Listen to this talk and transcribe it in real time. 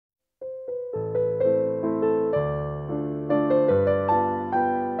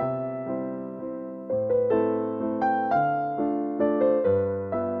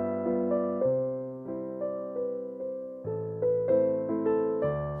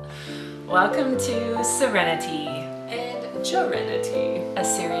Welcome to Serenity and Jorenity, a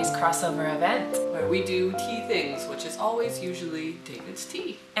series crossover event where we do tea things, which is always usually David's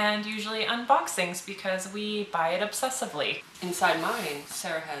tea. And usually unboxings because we buy it obsessively. Inside mine,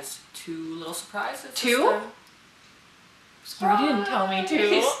 Sarah has two little surprises. Two? You didn't tell me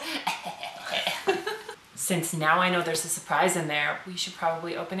to. Since now I know there's a surprise in there, we should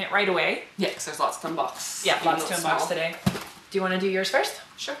probably open it right away. Yeah, because there's lots to unbox. Yeah, lots to unbox today. Do you want to do yours first?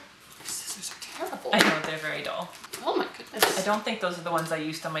 Sure. These scissors are terrible. I know, they're very dull. Oh my goodness. I don't think those are the ones I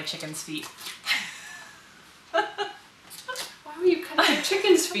used on my chicken's feet. Why were you cutting your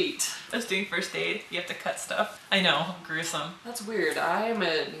chicken's feet? I was doing first aid. You have to cut stuff. I know, gruesome. That's weird. I am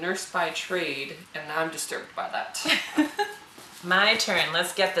a nurse by trade, and I'm disturbed by that. My turn.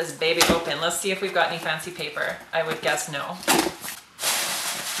 Let's get this baby open. Let's see if we've got any fancy paper. I would guess no. I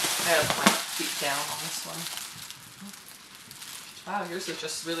have my feet down on this one. Wow, yours is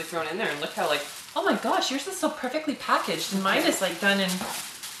just really thrown in there, and look how like... Oh my gosh, yours is so perfectly packaged, and mine is like done in...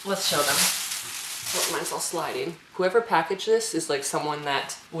 Let's show them. Oh, mine's all sliding. Whoever packaged this is like someone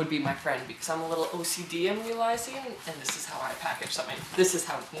that would be my friend, because I'm a little OCD, I'm realizing, and this is how I package something. This is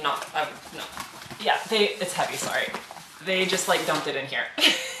how I would not. Yeah, it's heavy, sorry. They just like dumped it in here.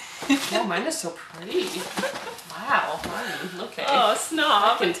 Oh, mine is so pretty. Wow, mine, okay. Oh,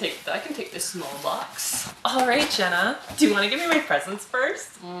 snob. I can take this small box. All right, Jenna. Do you want to give me my presents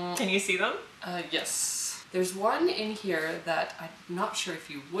first? Can you see them? Yes. There's one in here that I'm not sure if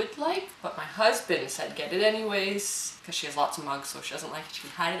you would like, but my husband said get it anyways, because she has lots of mugs, so if she doesn't like it, she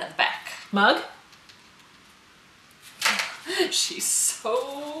can hide it at the back. Mug? She's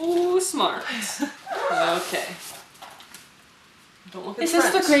so smart. Okay. Don't look at the front.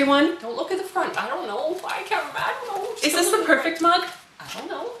 Is this the gray one? Don't look at the front. I don't know. I don't know. Is this the perfect mug? I don't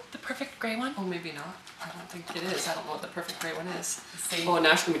know. The perfect gray one? Oh, maybe not. I don't think it is. I don't know what the perfect gray one is. Let's see. Oh,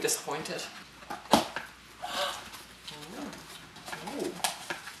 now she's gonna be disappointed. Oh.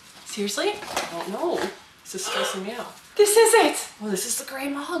 Seriously? I don't know. This is stressing me out. This is it! Oh, this is the gray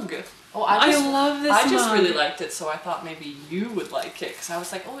mug. Oh, I love this I just mug. really liked it, so I thought maybe you would like it, because I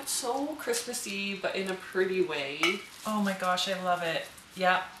was like, oh, it's so Christmassy, but in a pretty way. Oh my gosh, I love it.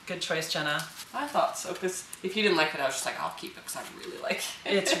 Yeah, good choice, Jenna. I thought so, because if you didn't like it, I was just like, I'll keep it, because I really like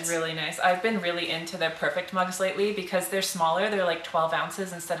it. It's really nice. I've been really into their perfect mugs lately because they're smaller. They're like 12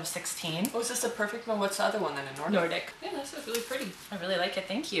 ounces instead of 16. Oh, is this the perfect one? What's the other one then, a Nordic? Nordic. Yeah, this is really pretty. I really like it.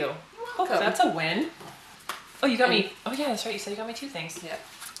 Thank you. You're Oh, welcome. that's a win. Oh, you got me. Oh yeah, that's right. You said you got me two things. Yeah.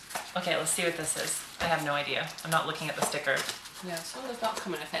 Okay, let's see what this is. I have no idea. I'm not looking at the sticker. Yeah, some does not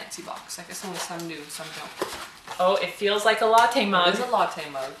come in a fancy box. I guess only some do, some don't. Oh, it feels like a latte mug. It is a latte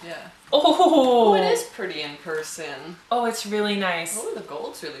mug, yeah. Oh, Oh, it is pretty in person. Oh, it's really nice. Oh, the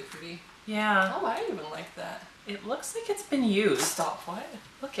gold's really pretty. Yeah. Oh, I even like that. It looks like it's been used. Stop, what?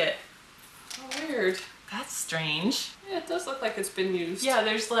 Look it. Oh, weird. That's strange. Yeah, it does look like it's been used. Yeah,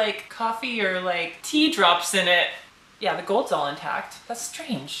 there's like coffee or like tea drops in it. Yeah, the gold's all intact. That's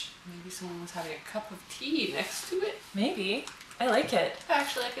strange. Maybe someone was having a cup of tea next to it. Maybe. I like it. I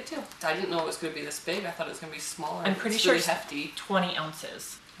actually like it too. I didn't know it was going to be this big. I thought it was going to be smaller. I'm pretty it's sure really it's hefty. 20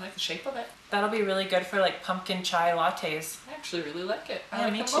 ounces. I like the shape of it. That'll be really good for like pumpkin chai lattes. I actually really like it. I Yeah,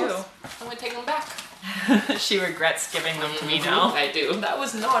 like me them too. both. I'm going to take them back. She regrets giving them to me now. I do. That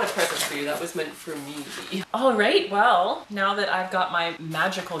was not a present for you. That was meant for me. All right, well, now that I've got my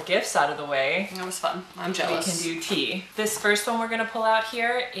magical gifts out of the way, That was fun. I'm jealous. we can do tea. This first one we're gonna pull out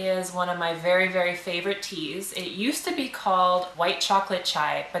here is one of my very, very favorite teas. It used to be called white chocolate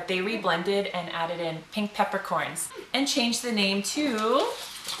chai, but they reblended and added in pink peppercorns and changed the name to...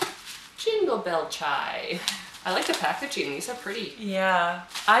 Jingle Bell Chai. I like the packaging. These are pretty. Yeah,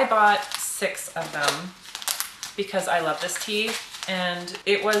 I bought 6 of them because I love this tea. And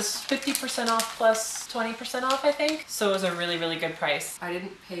it was 50% off plus 20% off, I think. So it was a really, really good price. I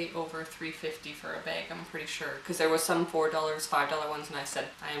didn't pay over $3.50 for a bag, I'm pretty sure. Because there was some $4, $5 ones, and I said,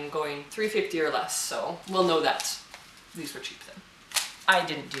 I am going $3.50 or less. So we'll know that these were cheap then. I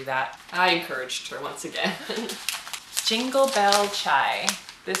didn't do that. I encouraged her once again. Jingle Bell Chai.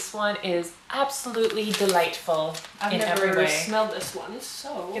 This one is absolutely delightful in every way. I've never smelled this one,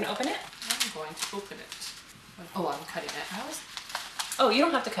 so... You gonna open it? I'm going to open it. Oh, I'm cutting it. Oh, you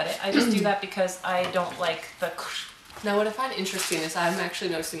don't have to cut it. I just do that because I don't like the... Now what I find interesting is I'm actually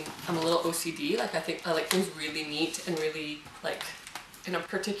noticing I'm a little OCD. Like I think I like things really neat and really like in a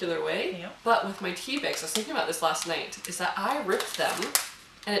particular way. Yeah. But with my tea bags, I was thinking about this last night, is that I rip them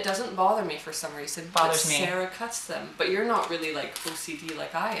and it doesn't bother me for some reason. Bothers me. Sarah cuts them, but you're not really like OCD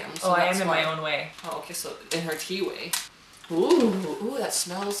like I am. So Oh, I that's am in why. my own way. Oh, okay, so in her tea way. Ooh, that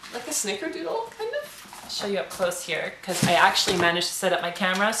smells like a snickerdoodle, kind of. show you up close here because I actually managed to set up my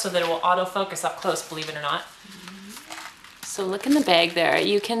camera so that it will autofocus up close, believe it or not. So look in the bag there.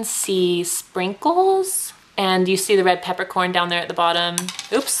 You can see sprinkles and you see the red peppercorn down there at the bottom.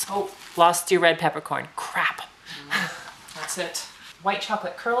 Oops, lost your red peppercorn. Crap. That's it. White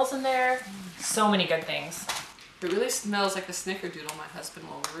chocolate curls in there. So many good things. It really smells like a snickerdoodle. My husband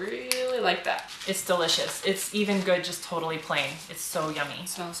will really like that. It's delicious. It's even good just totally plain. It's so yummy.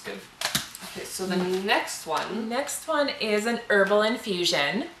 Smells good. Okay, so the next one. Next one is an herbal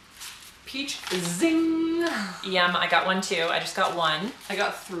infusion. Peach zing. Yum, I got one too. I just got one. I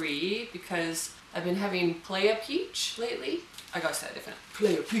got 3 because I've been having Playa Peach lately. I gotta say it different.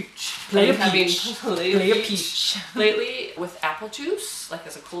 Playa Peach. Playa Peach. Playa Peach. Lately with apple juice, like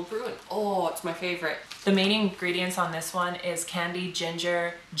as a cold brew, and oh, it's my favorite. The main ingredients on this one is candied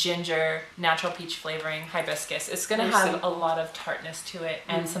ginger, natural peach flavoring, hibiscus. It's gonna have a lot of tartness to it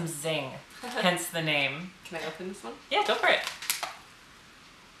and some zing, hence the name. Can I open this one? Yeah, go for it.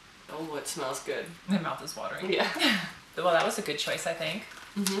 Oh, it smells good. My mouth is watering. Yeah. Well, that was a good choice, I think.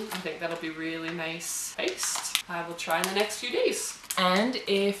 I think that'll be really nice paste. I will try in the next few days. And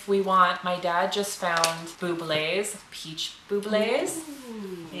if we want, my dad just found bublés, peach bublés.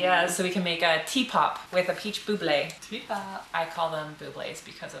 Ooh. Yeah, so we can make a tea pop with a peach bublé. Tea pop. I call them bublés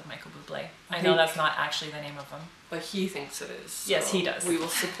because of Michael Bublé. I know that's not actually the name of them. But he thinks it is. So yes, he does. We will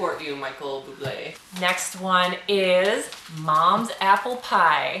support you, Michael Bublé. Next one is Mom's apple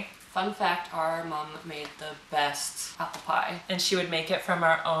pie. Fun fact, our mom made the best apple pie. And she would make it from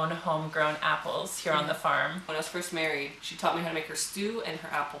our own homegrown apples here on the farm. When I was first married, she taught me how to make her stew and her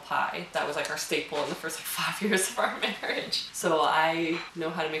apple pie. That was like our staple in the first 5 years of our marriage. So I know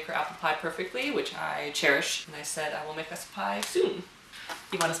how to make her apple pie perfectly, which I cherish. And I said, I will make us a pie soon.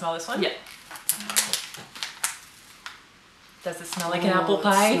 You want to smell this one? Yeah. Does it smell like an apple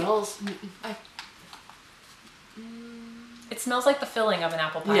pie? It smells... It smells like the filling of an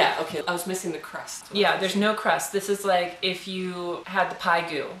apple pie. Yeah, okay. I was missing the crust. Yeah, there's no crust. This is like if you had the pie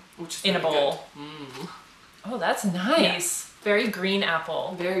goo in a bowl. Oh, that's nice. Yeah. Very green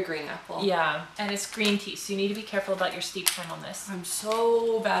apple. Very green apple. Yeah, and it's green tea, so you need to be careful about your steep time on this. I'm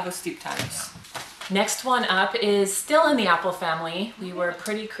so bad with steep times. Yeah. Next one up is still in the apple family. We were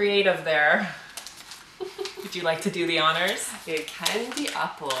pretty creative there. Would you like to do the honors? A candy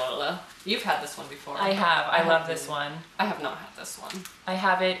apple. You've had this one before. I have. I love this one. I have not had this one. I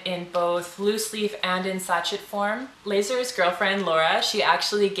have it in both loose leaf and in sachet form. Laser's girlfriend, Laura, she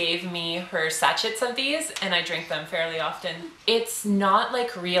actually gave me her sachets of these and I drink them fairly often. It's not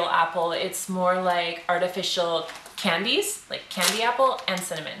like real apple. It's more like artificial candies, like candy apple and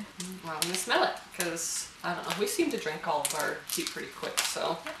cinnamon. Well, I'm gonna smell it because, I don't know, we seem to drink all of our tea pretty quick,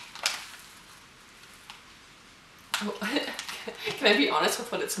 so. Oh, can I be honest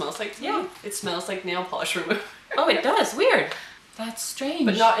with what it smells like to me? It smells like nail polish remover. Oh, it does? Weird. That's strange.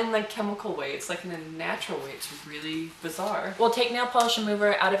 But not in like chemical way. It's like in a natural way. It's really bizarre. Well, take nail polish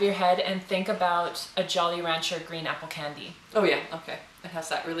remover out of your head and think about a Jolly Rancher green apple candy. Oh yeah, okay. It has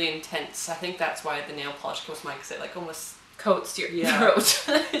that really intense. I think that's why the nail polish comes to mind, because it like almost coats your throat.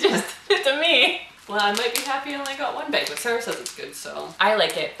 Just to me. Well, I might be happy I only got one bag, but Sarah says it's good, so. I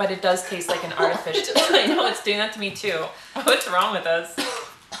like it, but it does taste like an artificial. I know, it's doing that to me too. What's wrong with us?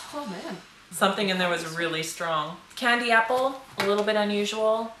 Oh man. Something in there was really strong. Candy apple, a little bit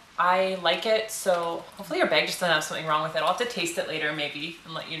unusual. I like it, so hopefully your bag just doesn't have something wrong with it. I'll have to taste it later maybe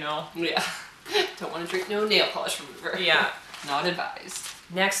and let you know. Yeah. Don't want to drink no nail polish remover. Yeah. Not advised.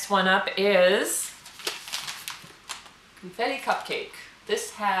 Next one up is confetti cupcake.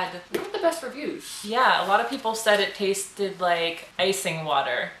 This had one of the best reviews. Yeah, a lot of people said it tasted like icing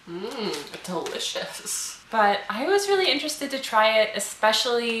water. Delicious. But I was really interested to try it,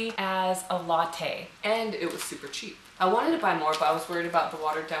 especially as a latte. And it was super cheap. I wanted to buy more, but I was worried about the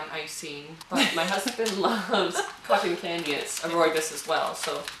watered down icing. But my husband loves cotton candy, and it's a rooibos as well,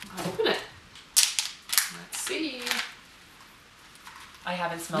 so I'll open it. Let's see. I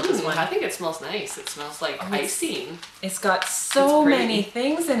haven't smelled this one. I think it smells nice. It smells like icing. It's got so many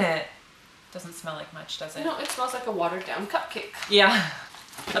things in it. Doesn't smell like much, does it? No, it smells like a watered down cupcake. Yeah.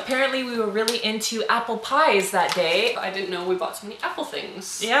 Apparently we were really into apple pies that day. I didn't know we bought so many apple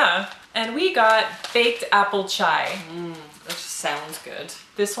things. Yeah. And we got baked apple chai. That just sounds good.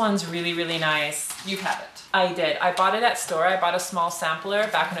 This one's really, really nice. You've had it. I did. I bought it at store. I bought a small sampler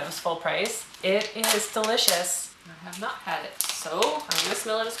back when it was full price. It is delicious. I have not had it, so I'm gonna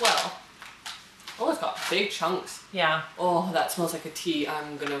smell it as well. Oh, it's got big chunks. Yeah. Oh, that smells like a tea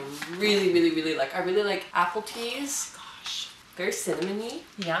I'm gonna really, really, really like. I really like apple teas. Gosh. Very cinnamony.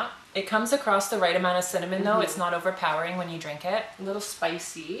 Yeah. It comes across the right amount of cinnamon though. It's not overpowering when you drink it. A little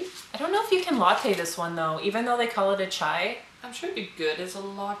spicy. I don't know if you can latte this one though, even though they call it a chai. I'm sure it'd be good as a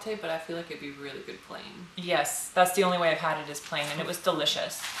latte, but I feel like it'd be really good plain. Yes, that's the only way I've had it is plain, and it was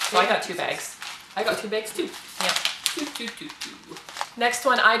delicious. So I got 2 bags. I got 2 bags too. Yeah. Two. Next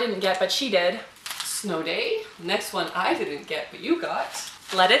one I didn't get, but she did. Snow Day. Next one I didn't get, but you got.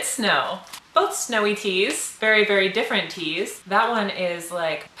 Let It Snow. Both snowy teas, very, very different teas. That one is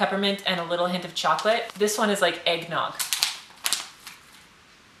like peppermint and a little hint of chocolate. This one is like eggnog.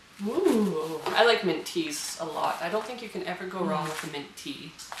 Ooh, I like mint teas a lot. I don't think you can ever go wrong with a mint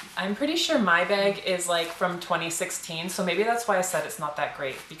tea. I'm pretty sure my bag is like from 2016, so maybe that's why I said it's not that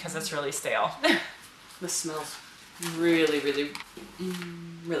great, because it's really stale. This smells really, really,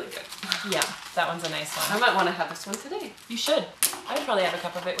 really good. Yeah, that one's a nice I one. might want to have this one today. You should. I would probably have a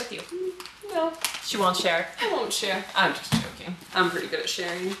cup of it with you. No, She won't share. I won't share. I'm just joking. I'm pretty good at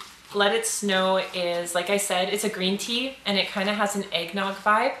sharing. Let It Snow is, like I said, it's a green tea and it kind of has an eggnog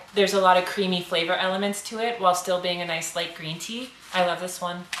vibe. There's a lot of creamy flavor elements to it while still being a nice light green tea. I love this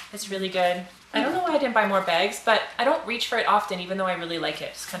one. It's really good. I don't know why I didn't buy more bags, but I don't reach for it often even though I really like it.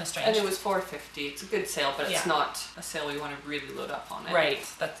 It's kind of strange. And it was $4.50. It's a good sale, but it's Yeah. not a sale we want to really load up on it. Right,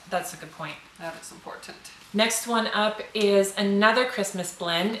 that's a good point. That is important. Next one up is another Christmas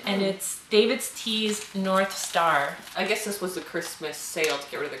blend, and it's DAVIDsTEA's North Star. I guess this was a Christmas sale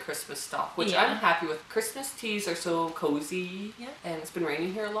to get rid of the Christmas stock, which Yeah. I'm happy with. Christmas teas are so cozy, Yeah. and it's been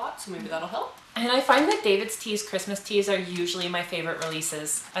raining here a lot, so maybe that'll help. And I find that DAVIDsTEA's Christmas teas are usually my favorite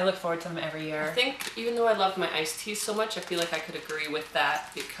releases. I look forward to them every I year. think even though I love my iced teas so much, I feel like I could agree with that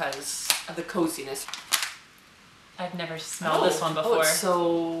because of the coziness. I've never smelled this one before. Oh, it's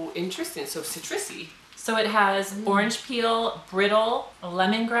so interesting. It's so citrusy. So it has orange peel, brittle,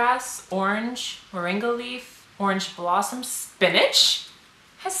 lemongrass, orange, moringa leaf, orange blossom, spinach.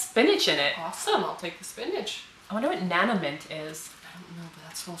 It has spinach in it. Awesome. I'll take the spinach. I wonder what nanamint is. I don't know, but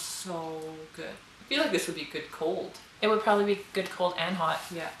that smells so good. I feel like this would be good cold. It would probably be good cold and hot.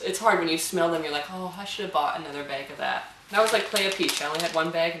 Yeah. It's hard when you smell them, you're like, oh, I should have bought another bag of that. That was like Play a Peach. I only had 1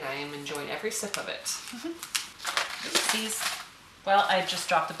 bag and I am enjoying every sip of it. These, well, I just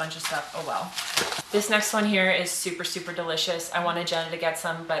dropped a bunch of stuff. Oh well. This next one here is super, super delicious. I wanted Jenna to get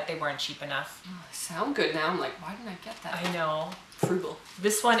some, but they weren't cheap enough. Oh, they sound good now. I'm like, why didn't I get that? I know. Frugal.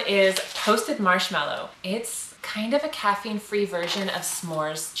 This one is toasted marshmallow. It's kind of a caffeine-free version of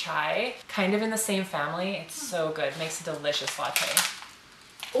s'mores chai. Kind of in the same family. It's so good. Makes a delicious latte.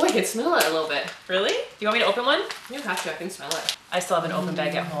 Oh, I can smell it a little bit. Really? Do you want me to open one? You have to. I can smell it. I still have an open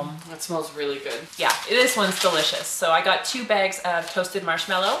bag at home. That smells really good. Yeah, this one's delicious. So I got 2 bags of toasted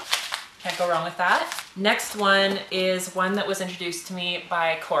marshmallow. Can't go wrong with that. Next one is one that was introduced to me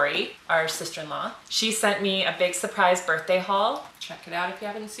by Corey, our sister-in-law. She sent me a big surprise birthday haul. Check it out if you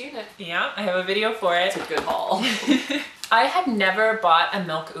haven't seen it. Yeah, I have a video for it. It's a good haul. I had never bought a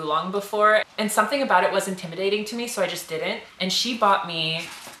milk oolong before, and something about it was intimidating to me, so I just didn't. And she bought me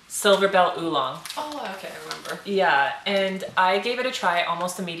Silver Bell Oolong. Oh, okay, I remember. Yeah, and I gave it a try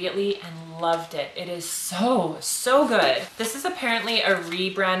almost immediately and loved it. It is so, so good. This is apparently a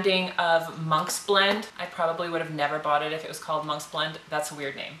rebranding of Monk's Blend. I probably would have never bought it if it was called Monk's Blend. That's a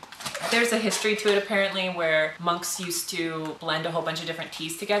weird name. There's a history to it apparently where monks used to blend a whole bunch of different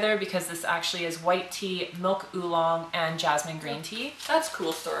teas together, because this actually is white tea, milk oolong, and jasmine green tea. That's a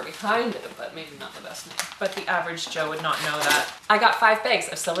cool story behind it, but maybe not the best name. But the average Joe would not know that. I got 5 bags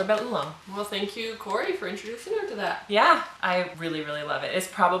of Silver Bell Oolong. Well, thank you, Corey, for introducing her to that. Yeah, I really, really love it. It's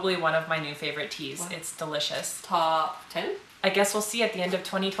probably one of my new favorite teas. Wow. It's delicious. Top 10? I guess we'll see at the end of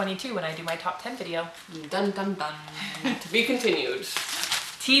 2022 when I do my top 10 video. Dun dun dun. To be continued.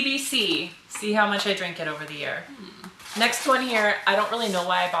 TBC. See how much I drink it over the year. Next one here, I don't really know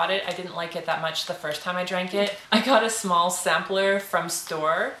why I bought it. I didn't like it that much the first time I drank it. I got a small sampler from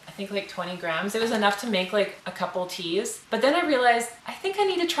store, I think like 20 grams. It was enough to make like a couple teas. But then I realized, I think I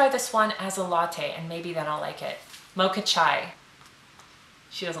need to try this one as a latte and maybe then I'll like it. Mocha chai.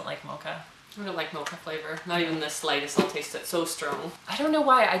 She doesn't like mocha. I don't like mocha flavor. Not even the slightest. I'll taste it so strong. I don't know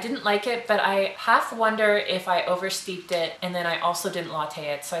why I didn't like it, but I half wonder if I oversteeped it and then I also didn't latte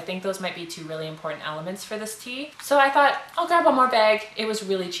it. So I think those might be 2 really important elements for this tea. So I thought I'll grab one more bag. It was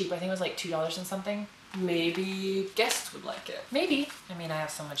really cheap. I think it was like $2 and something. Maybe guests would like it. Maybe. I mean, I have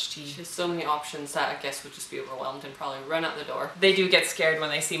so much tea. She has so many options that a guest would just be overwhelmed and probably run out the door. They do get scared when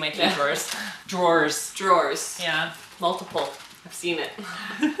they see my tea Yeah. drawers. Drawers. Drawers. Yeah. Multiple. I've seen it.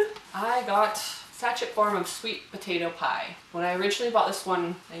 I got sachet form of sweet potato pie. When I originally bought this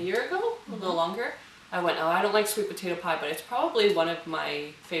one a year ago, a little longer, I went, oh, I don't like sweet potato pie, but it's probably one of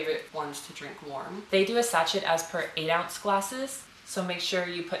my favorite ones to drink warm. They do a sachet as per 8-ounce glasses, so make sure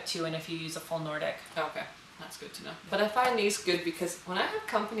you put 2 in if you use a full Nordic. Okay, that's good to know. But I find these good because when I have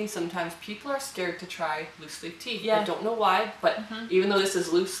company, sometimes people are scared to try loose leaf tea. Yeah. I don't know why, but even though this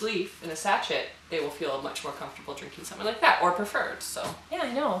is loose leaf in a sachet, they will feel much more comfortable drinking something like that, or preferred, so. Yeah,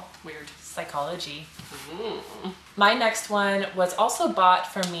 I know. Weird. Psychology. Mm. My next one was also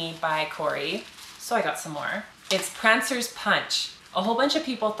bought for me by Corey, so I got some more. It's Prancer's Punch. A whole bunch of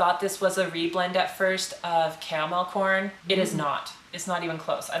people thought this was a reblend at first of caramel corn. It is not. It's not even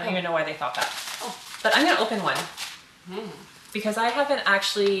close. I don't even know why they thought that. Oh. But I'm gonna open one. Because I haven't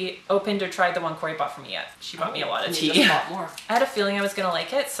actually opened or tried the one Corey bought for me yet. She bought me a lot of tea. Just bought more. I had a feeling I was gonna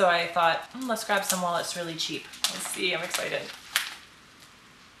like it, so I thought, let's grab some while it's really cheap. Let's see, I'm excited.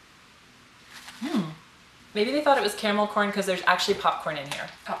 Maybe they thought it was caramel corn because there's actually popcorn in here.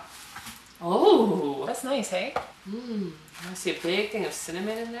 Oh. That's nice, hey? I see a big thing of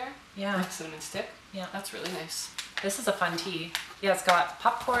cinnamon in there. Yeah. Like cinnamon stick. Yeah. That's really nice. This is a fun tea. Yeah, it's got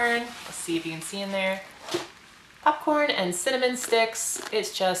popcorn. Let's see if you can see in there. Popcorn and cinnamon sticks.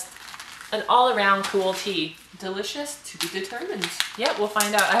 It's just an all-around cool tea. Delicious to be determined. Yeah, we'll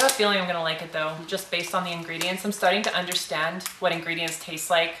find out. I have a feeling I'm gonna like it though, just based on the ingredients. I'm starting to understand what ingredients taste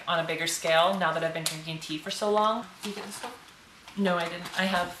like on a bigger scale now that I've been drinking tea for so long. You get this one? No, I didn't. I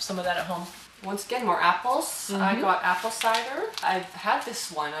have some of that at home. Once again, more apples. I got apple cider. I've had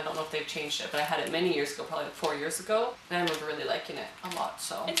this one. I don't know if they've changed it, but I had it many years ago, probably like 4 years ago. And I remember really liking it a lot,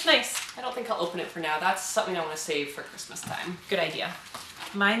 so. It's nice. I don't think I'll open it for now. That's something I want to save for Christmas time. Good idea.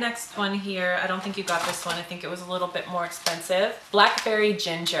 My next one here, I don't think you got this one. I think it was a little bit more expensive. Blackberry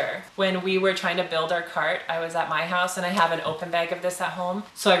ginger. When we were trying to build our cart, I was at my house and I have an open bag of this at home.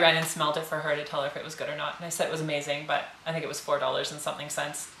 So I ran and smelled it for her to tell her if it was good or not. And I said it was amazing, but I think it was $4 and something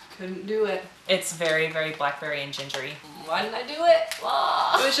cents. Couldn't do it. It's very, very blackberry and gingery. Why didn't I do it?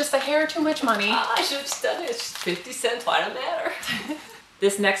 It was just a hair too much money. I should have just done it. It's just 50 cents. Why don't matter?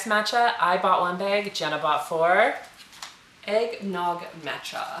 This next matcha, I bought 1 bag, Jenna bought 4. Eggnog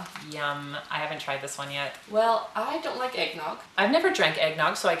matcha. Yum. I haven't tried this one yet. Well, I don't like eggnog. I've never drank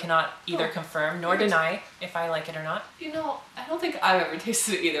eggnog, so I cannot either confirm nor deny if I like it or not. You know, I don't think I've ever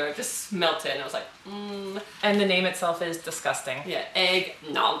tasted it either. I just smelt it and I was like, And the name itself is disgusting. Yeah,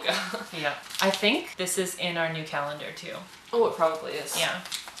 eggnog. Yeah. I think this is in our new calendar too. Oh, it probably is. Yeah.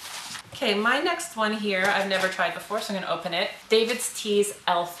 Okay, my next one here, I've never tried before, so I'm gonna open it. DAVIDsTEA's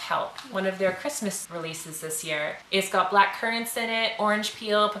Elf Help, one of their Christmas releases this year. It's got black currants in it, orange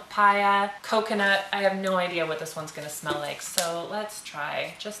peel, papaya, coconut. I have no idea what this one's gonna smell like, so let's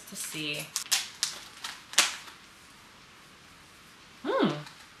try just to see.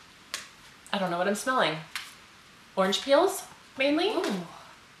 I don't know what I'm smelling. Orange peels, mainly? Ooh.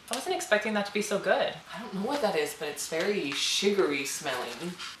 I wasn't expecting that to be so good. I don't know what that is, but it's very sugary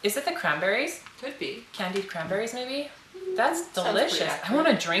smelling. Is it the cranberries? Could be. Candied cranberries, maybe? That's Sounds pretty delicious. I accurate.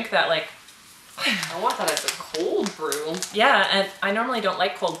 want to drink that like... I want that as a cold brew. Yeah, and I normally don't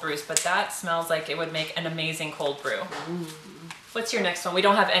like cold brews, but that smells like it would make an amazing cold brew. What's your next one? We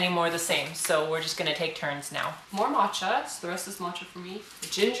don't have any more the same, so we're just gonna take turns now. More matcha, so the rest is matcha for me.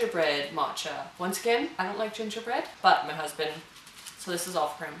 Gingerbread matcha. Once again, I don't like gingerbread, but my husband, so this is all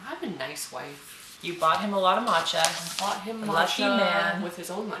for him. I'm a nice wife. You bought him a lot of matcha. Bought him Lucky matcha man. with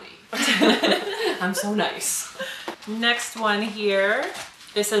his own money. I'm so nice. Next one here.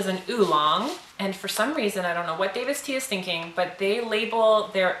 This is an oolong, and for some reason, I don't know what DAVIDsTEA is thinking, but they label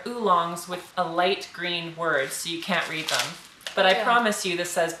their oolongs with a light green word, so you can't read them. But I promise you, this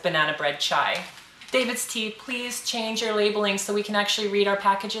says banana bread chai. DAVIDsTEA, please change your labeling so we can actually read our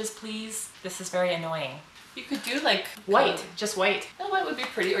packages, please. This is very annoying. You could do like White, just white. That white would be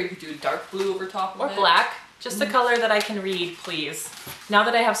pretty, or you could do dark blue over top of Or it. black, just a color that I can read, please. Now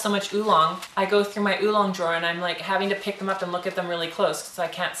that I have so much oolong, I go through my oolong drawer and I'm like having to pick them up and look at them really close so I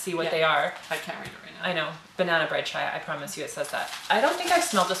can't see what they are. I can't read it right now. I know, banana bread chai, I promise you it says that. I don't think I've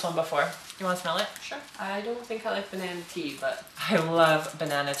smelled this one before. You want to smell it? Sure. I don't think I like banana tea, but I love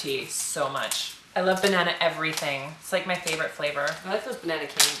banana tea so much. I love banana everything. It's like my favorite flavor. I like those banana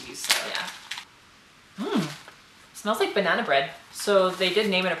candies. So. Yeah. Smells like banana bread. So they did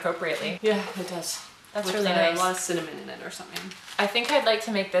name it appropriately. Yeah, it does. That's with really nice. A lot of cinnamon in it or something. I think I'd like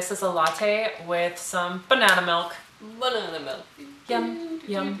to make this as a latte with some banana milk. Banana milk. Yum,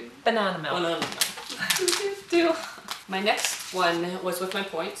 yum, banana milk. Banana milk. My next one was with my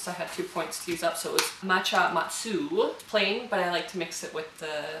points. I had 2 points to use up, so it was matcha matsu. Plain, but I like to mix it with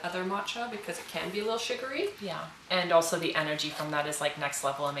the other matcha because it can be a little sugary. Yeah, and also the energy from that is like next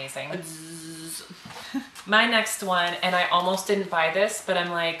level amazing. My next one, and I almost didn't buy this, but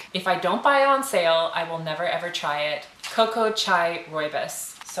I'm like, if I don't buy it on sale, I will never ever try it. Cocoa Chai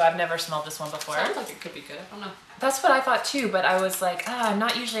Rooibos. So I've never smelled this one before. Sounds like it could be good. I don't know. That's what I thought too, but I was like, I'm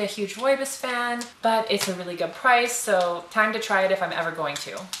not usually a huge Rooibos fan, but it's a really good price, so time to try it if I'm ever going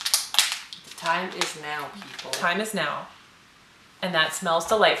to. The time is now, people. Time is now. And that smells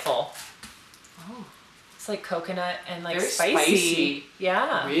delightful. Oh. It's like coconut and like Very spicy.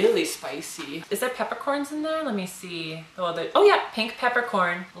 Yeah. Really spicy. Is there peppercorns in there? Let me see. Oh yeah, pink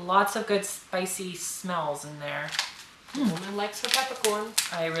peppercorn. Lots of good spicy smells in there. Woman likes her peppercorn.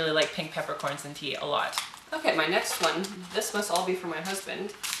 I really like pink peppercorns in tea a lot. Okay, my next one. This must all be for my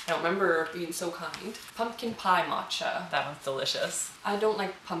husband. I don't remember being so kind. Pumpkin pie matcha. That one's delicious. I don't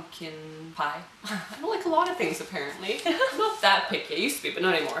like pumpkin pie. I don't like a lot of things apparently. I'm not that picky. I used to be, but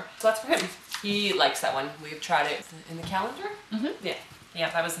not anymore. So that's for him. He likes that one. We've tried it in the calendar. Mm-hmm. Yeah. Yeah,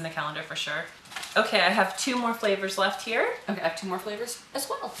 that was in the calendar for sure. Okay, I have 2 more flavors left here. Okay, I have 2 more flavors as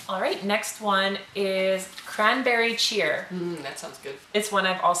well. All right, next one is cranberry cheer. That sounds good. It's one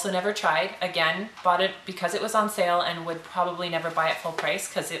I've also never tried. Again, bought it because it was on sale and would probably never buy it full price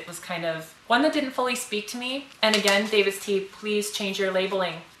because it was kind of one that didn't fully speak to me. And again, DAVIDsTEA, please change your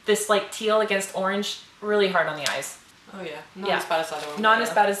labeling. This like teal against orange, really hard on the eyes. Oh yeah, not as bad as the other one. Not as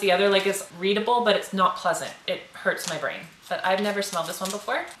bad as the other, like it's readable, but it's not pleasant. It hurts my brain. But I've never smelled this one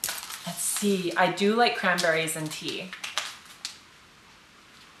before. Let's see, I do like cranberries in tea.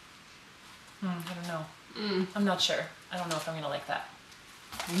 I don't know. I'm not sure. I don't know if I'm gonna like that.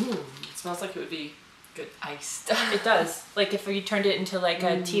 It smells like it would be good iced. It does. Like if you turned it into like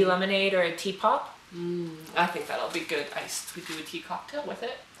a tea lemonade or a tea pop. I think that'll be good iced. We do a tea cocktail with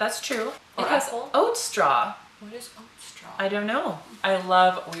it. That's true. Or It has apple. oat straw. What is oat straw? I don't know. I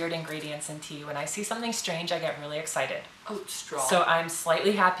love weird ingredients in tea. When I see something strange, I get really excited. Oat straw. So I'm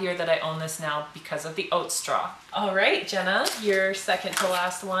slightly happier that I own this now because of the oat straw. All right, Jenna, your second to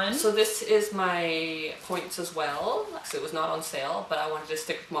last one. So this is my points as well. So it was not on sale, but I wanted to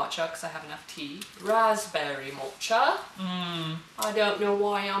stick with matcha because I have enough tea. Raspberry matcha. I don't know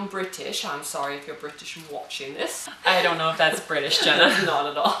why I'm British. I'm sorry if you're British and watching this. I don't know if that's British, Jenna. Not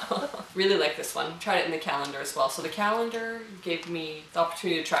at all. Really like this one. Tried it in the calendar as well. So the calendar gave me the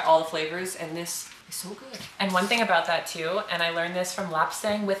opportunity to try all the flavors, and this is so good. And one thing about that too, and I learned this from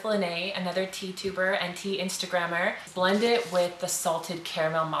Lapsang with Lene, another tea tuber and tea Instagrammer, blend it with the salted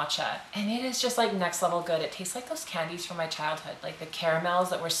caramel matcha. And it is just like next level good. It tastes like those candies from my childhood, like the caramels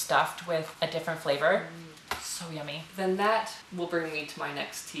that were stuffed with a different flavor. So yummy. Then that will bring me to my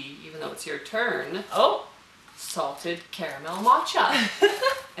next tea, even though it's your turn. Oh! Salted caramel matcha.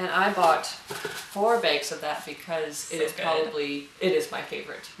 And I bought 4 bags of that because it is good. probably, it is my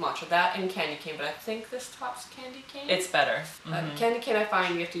favorite matcha. That and candy cane, but I think this tops candy cane. It's better. Candy cane I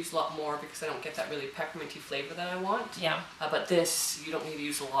find you have to use a lot more because I don't get that really pepperminty flavor that I want. Yeah. But this, you don't need to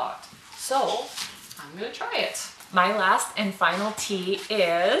use a lot. So, I'm gonna try it. My last and final tea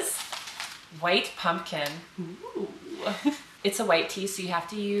is white pumpkin. Ooh. It's a white tea, so you have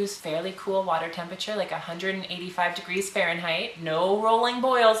to use fairly cool water temperature, like 185 degrees Fahrenheit. No rolling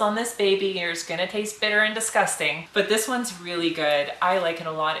boils on this baby. It's gonna taste bitter and disgusting. But this one's really good. I like it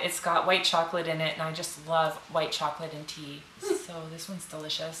a lot. It's got white chocolate in it, and I just love white chocolate in tea. So this one's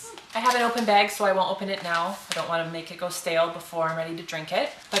delicious. I have an open bag, so I won't open it now. I don't want to make it go stale before I'm ready to drink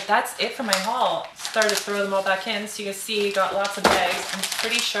it. But that's it for my haul. Started to throw them all back in, so you can see, got lots of bags. I'm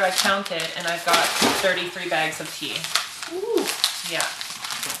pretty sure I counted, and I've got 33 bags of tea. Ooh. Yeah.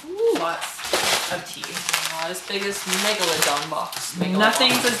 Ooh, lots of tea. Not as big as Megalodon box.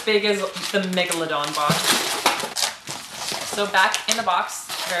 Nothing's as big as the Megalodon box. So back in the box,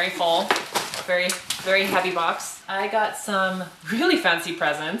 very full, very heavy box. I got some really fancy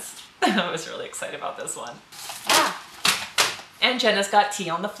presents. I was really excited about this one. Yeah. And Jenna's got tea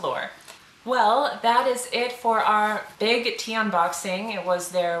on the floor. Well, that is it for our big tea unboxing. It was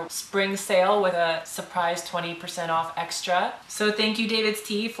their spring sale with a surprise 20% off extra. So thank you,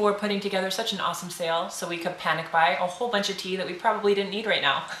 DAVIDsTEA, for putting together such an awesome sale so we could panic buy a whole bunch of tea that we probably didn't need right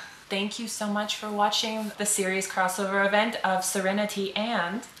now. Thank you so much for watching the series crossover event of Serenity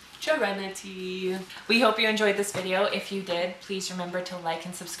and Serenity. We hope you enjoyed this video. If you did, please remember to like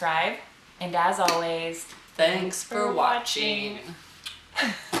and subscribe. And as always, Thanks for watching.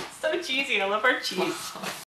 So cheesy, I love our cheese.